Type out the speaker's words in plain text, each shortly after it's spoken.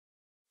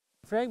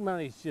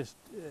Phragmites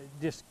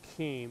just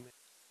came.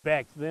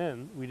 Back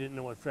then, we didn't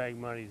know what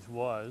Phragmites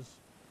was,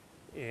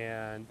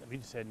 and we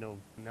just had no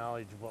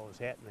knowledge of what was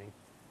happening.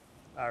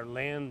 Our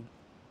landowners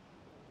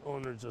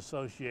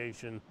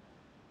association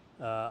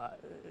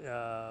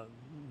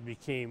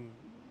became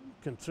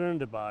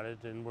concerned about it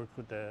and worked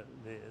with the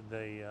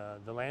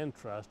land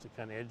trust to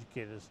kind of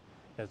educate us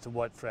as to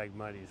what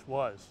Phragmites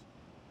was.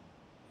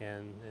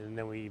 And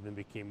then we even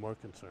became more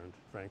concerned,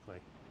 frankly.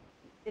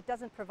 It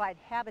doesn't provide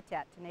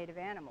habitat to native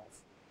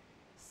animals.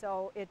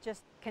 So it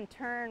just can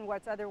turn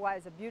what's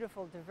otherwise a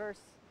beautiful, diverse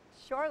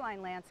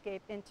shoreline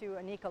landscape into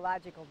an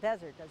ecological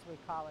desert, as we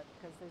call it,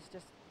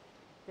 because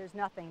there's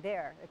nothing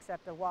there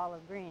except a wall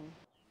of green.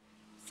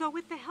 So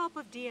with the help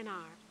of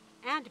DNR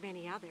and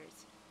many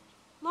others,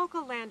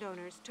 local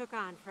landowners took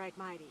on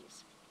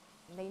Phragmites.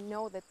 They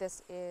know that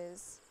this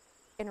is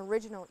an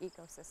original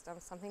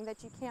ecosystem, something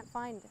that you can't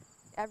find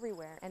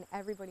everywhere, and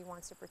everybody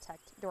wants to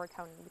protect Door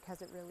County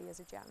because it really is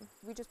a gem.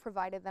 We just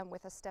provided them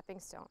with a stepping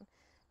stone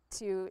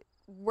to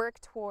work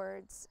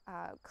towards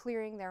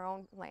clearing their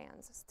own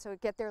lands, to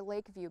get their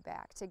lake view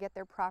back, to get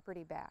their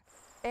property back,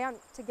 and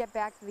to get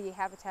back the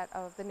habitat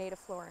of the native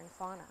flora and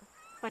fauna.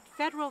 But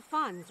federal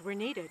funds were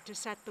needed to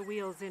set the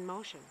wheels in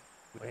motion.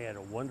 We had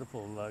a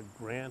wonderful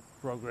grant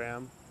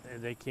program,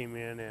 and they came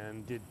in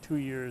and did 2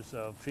 years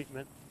of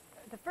treatment.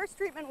 The first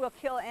treatment will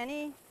kill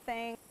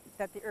anything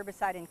that the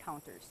herbicide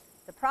encounters.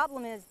 The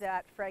problem is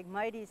that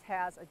Phragmites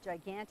has a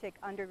gigantic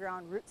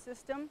underground root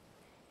system,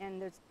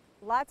 and there's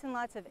lots and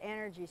lots of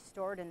energy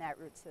stored in that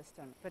root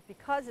system. But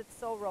because it's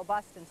so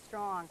robust and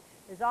strong,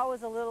 there's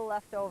always a little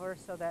left over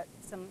so that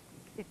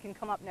it can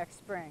come up next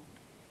spring.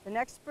 The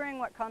next spring,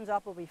 what comes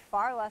up will be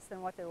far less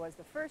than what there was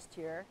the first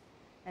year.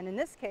 And in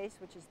this case,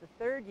 which is the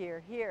third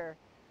year here,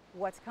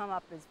 what's come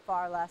up is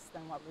far less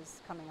than what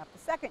was coming up the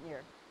second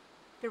year.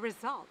 The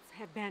results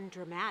have been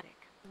dramatic.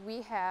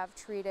 We have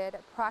treated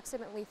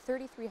approximately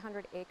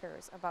 3,300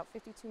 acres, about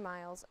 52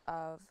 miles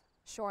of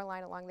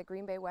shoreline along the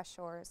Green Bay West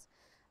Shores,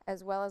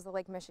 as well as the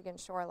Lake Michigan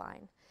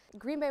shoreline.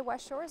 Green Bay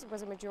West Shores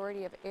was a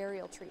majority of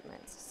aerial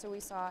treatments, so we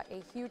saw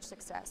a huge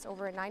success,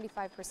 over a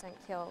 95%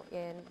 kill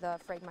in the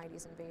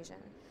Phragmites invasion.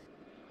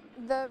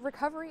 The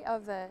recovery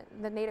of the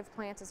native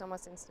plants is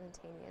almost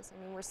instantaneous.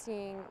 I mean, we're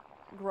seeing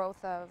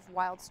growth of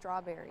wild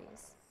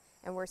strawberries,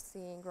 and we're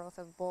seeing growth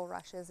of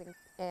bulrushes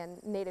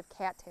and native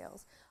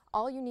cattails.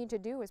 All you need to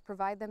do is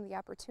provide them the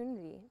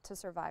opportunity to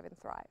survive and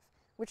thrive,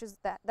 which is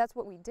that's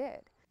what we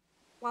did.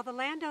 While the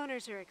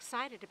landowners are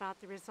excited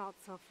about the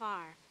results so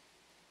far,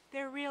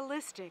 they're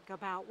realistic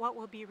about what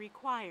will be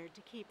required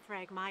to keep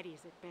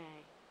Phragmites at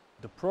bay.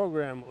 The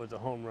program was a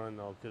home run,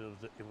 though, because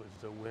it was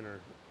the winner.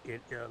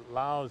 It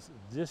allows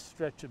this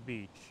stretch of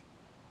beach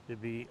to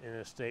be in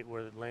a state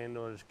where the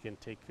landowners can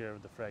take care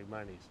of the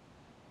Phragmites.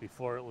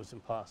 Before, it was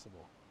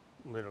impossible,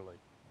 literally.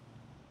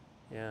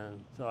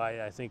 And so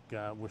I think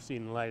we're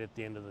seeing light at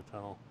the end of the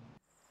tunnel.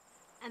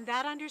 And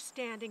that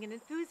understanding and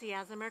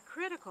enthusiasm are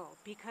critical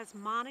because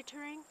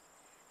monitoring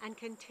and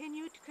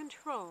continued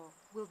control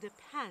will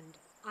depend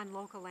on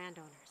local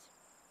landowners.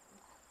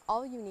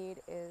 All you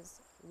need is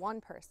one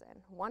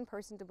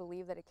person to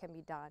believe that it can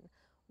be done,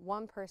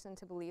 one person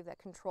to believe that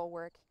control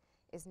work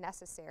is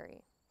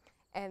necessary,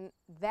 and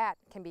that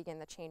can begin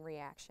the chain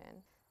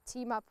reaction.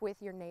 Team up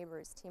with your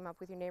neighbors, team up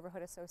with your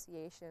neighborhood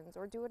associations,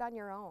 or do it on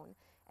your own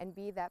and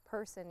be that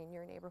person in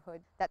your neighborhood,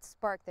 that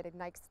spark that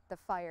ignites the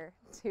fire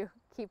to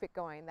keep it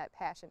going, that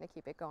passion to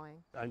keep it going.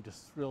 I'm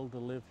just thrilled to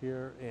live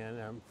here, and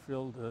I'm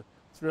thrilled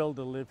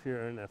to live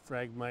here in a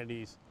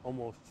Phragmites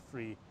almost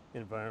free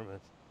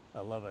environment. I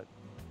love it.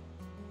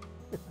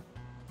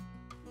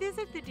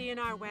 Visit the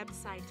DNR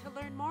website to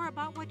learn more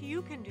about what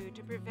you can do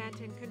to prevent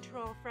and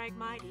control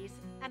Phragmites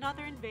and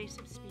other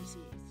invasive species.